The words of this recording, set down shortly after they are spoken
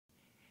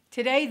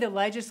Today, the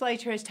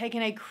legislature has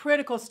taken a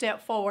critical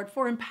step forward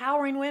for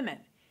empowering women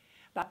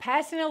by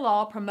passing a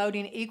law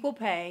promoting equal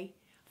pay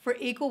for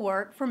equal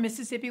work for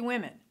Mississippi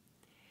women.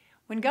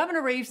 When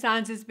Governor Reeves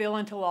signs this bill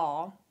into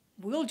law,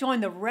 we'll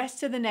join the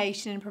rest of the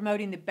nation in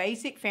promoting the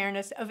basic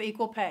fairness of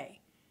equal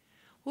pay.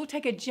 We'll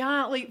take a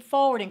giant leap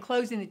forward in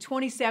closing the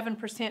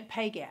 27%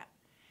 pay gap,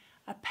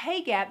 a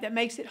pay gap that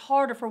makes it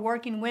harder for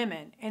working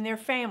women and their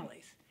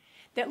families,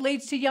 that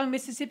leads to young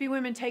Mississippi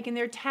women taking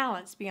their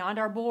talents beyond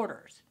our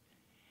borders,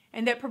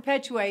 and that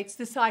perpetuates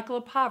the cycle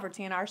of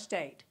poverty in our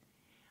state.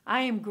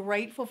 I am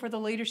grateful for the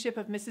leadership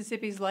of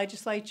Mississippi's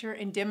legislature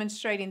in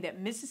demonstrating that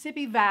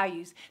Mississippi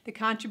values the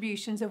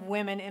contributions of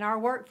women in our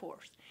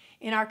workforce,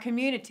 in our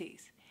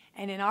communities,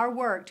 and in our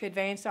work to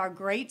advance our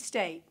great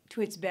state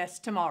to its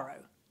best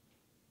tomorrow.